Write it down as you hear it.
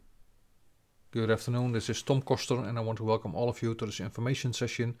Good afternoon, this is Tom Koster and I want to welcome all of you to this information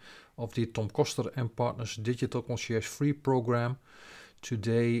session of the Tom Koster & Partners Digital Concierge Free Program.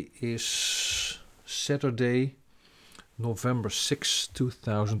 Today is Saturday, November 6,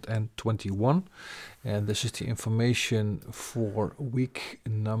 2021, and this is the information for week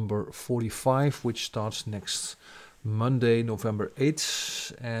number 45, which starts next Monday, November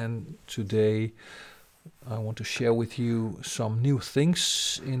 8th, and today I want to share with you some new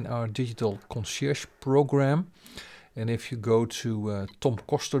things in our digital concierge program. And if you go to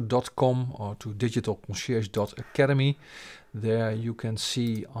tomkoster.com or to digitalconcierge.academy, there you can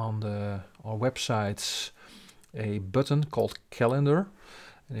see on our website a button called Calendar.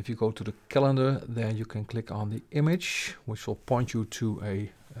 And if you go to the calendar, then you can click on the image, which will point you to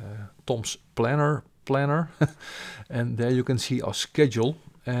a Tom's planner. And there you can see our schedule.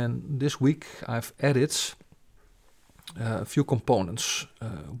 And this week I've added a few components.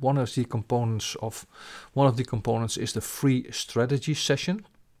 One of the components is the free strategy session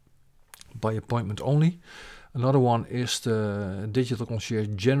by appointment only. Another one is the Digital Concierge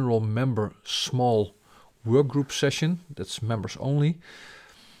General Member Small Workgroup session. That's members only.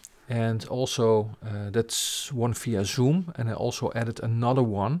 And also that's one via Zoom. And I also added another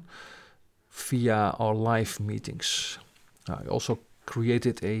one via our live meetings. I also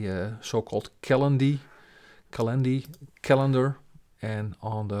created a so-called calendar, and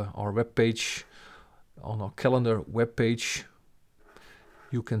on our webpage, on our calendar webpage,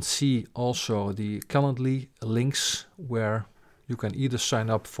 you can see also the Calendly links where you can either sign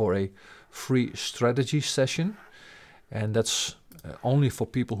up for a free strategy session, and that's only for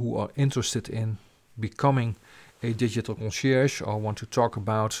people who are interested in becoming a digital concierge or want to talk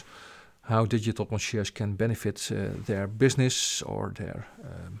about how digital concierge can benefit their business or their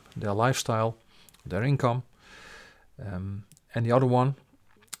lifestyle, their income. And the other one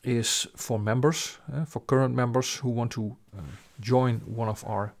is for members, for current members who want to join one of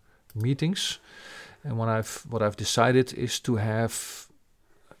our meetings. And what I've decided is to have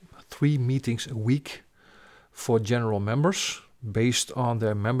 3 meetings a week for general members based on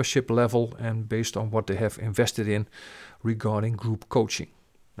their membership level and based on what they have invested in regarding group coaching.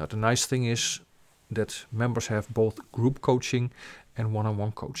 Now, the nice thing is that members have both group coaching and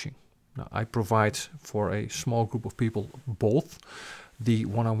one-on-one coaching. Now, I provide for a small group of people both the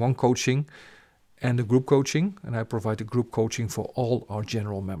one-on-one coaching and the group coaching, and I provide the group coaching for all our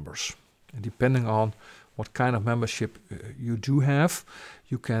general members. And depending on what kind of membership you do have,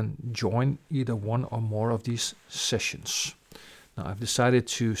 you can join either one or more of these sessions. Now, I've decided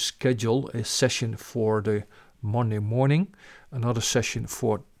to schedule a session for the Monday morning, another session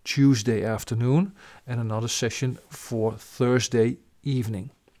for Tuesday afternoon, and another session for Thursday evening.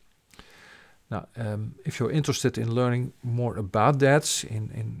 Now, if you're interested in learning more about that,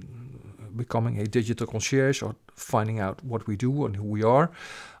 in becoming a digital concierge or finding out what we do and who we are,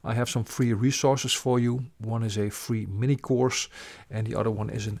 I have some free resources for you. One is a free mini course, and the other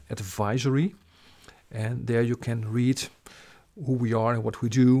one is an advisory. And there you can read who we are and what we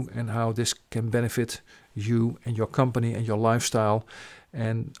do and how this can benefit you and your company and your lifestyle,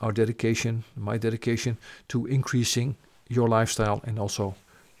 and our dedication, my dedication to increasing your lifestyle and also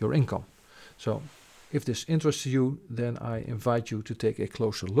your income. So if this interests you, then I invite you to take a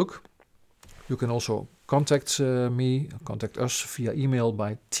closer look. You can also contact us via email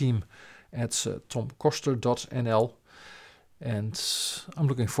by team@tomkoster.nl. And I'm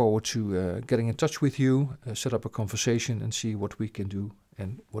looking forward to getting in touch with you, set up a conversation and see what we can do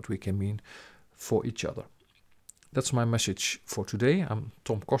and what we can mean for each other. That's my message for today. I'm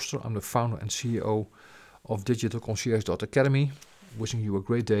Tom Koster. I'm the founder and CEO of digitalconcierge.academy. Wishing you a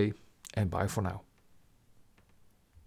great day and bye for now.